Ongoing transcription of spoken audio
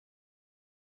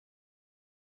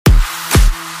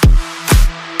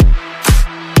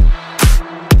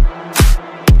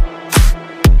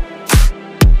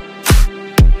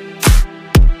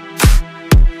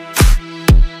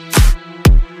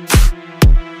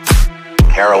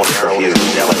Heroin is the fuse.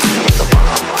 LSD is the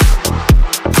bomb.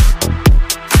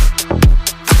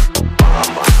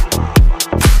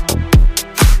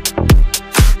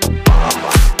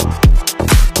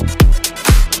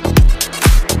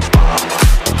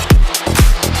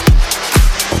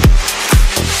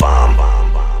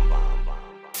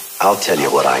 I'll tell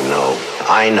you what I know.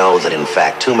 I know that in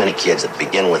fact too many kids that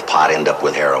begin with pot end up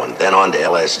with heroin, then on to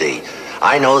LSD.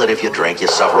 I know that if you drink, you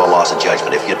suffer a loss of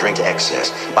judgment if you drink to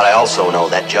excess. But I also know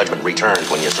that judgment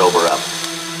returns when you sober up.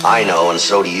 I know, and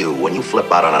so do you, when you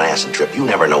flip out on an acid trip, you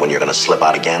never know when you're going to slip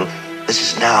out again.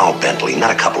 This is now, Bentley, not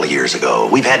a couple of years ago.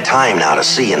 We've had time now to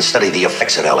see and study the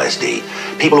effects of LSD.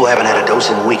 People who haven't had a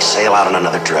dose in weeks sail out on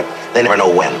another trip. They never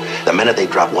know when. The minute they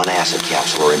drop one acid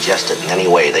capsule or ingest it in any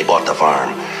way they bought the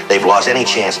farm, they've lost any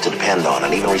chance to depend on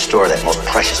and even restore that most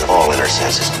precious of all inner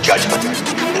senses, judgment.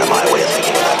 And in my way of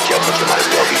thinking, without judgment, you might as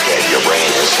well be dead. Your brain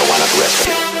is, so why not the rest of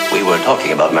you? We were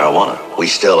talking about marijuana. We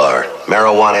still are.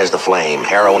 Marijuana is the flame.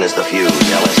 Heroin is the fuse.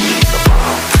 LSD is the bomb.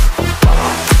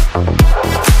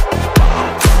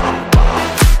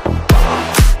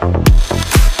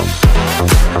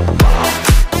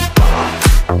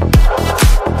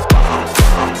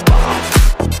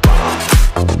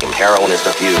 Heroin is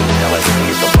the fuse, LSD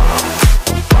is the bomb.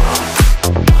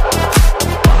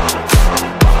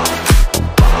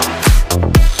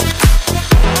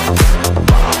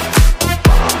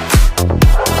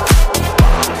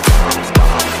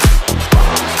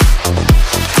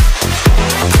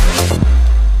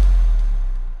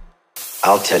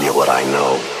 I'll tell you what I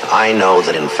know. I know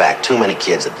that in fact too many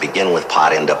kids that begin with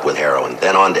pot end up with heroin,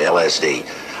 then on to LSD.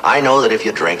 I know that if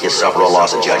you drink, you suffer a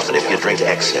loss of judgment if you drink to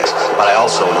excess. But I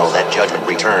also know that judgment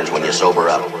returns when you sober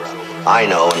up. I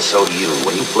know, and so do you,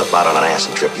 when you flip out on an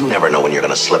acid trip, you never know when you're going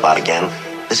to slip out again.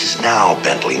 This is now,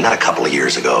 Bentley, not a couple of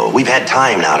years ago. We've had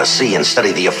time now to see and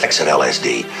study the effects of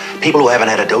LSD. People who haven't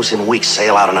had a dose in weeks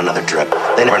sail out on another trip.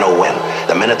 They never know when.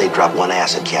 The minute they drop one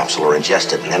acid capsule or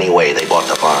ingest it in any way they bought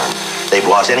the farm, they've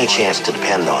lost any chance to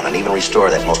depend on and even restore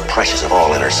that most precious of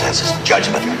all inner senses,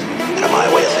 judgment. And in my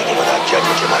way of thinking, without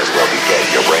judgment, you might as well be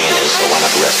dead. Your brain is, so why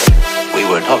not the rest of it? We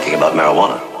were talking about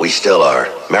marijuana. We still are.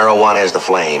 Marijuana is the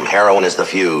flame. Heroin is the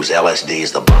fuse. LSD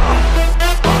is the bomb.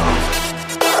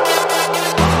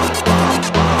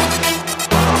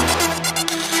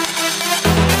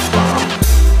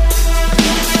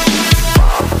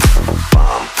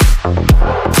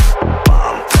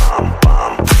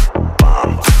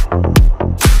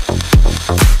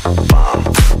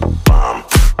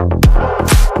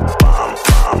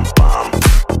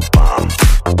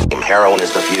 Heroin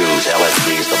is the fuse,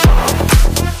 LSD is the bomb.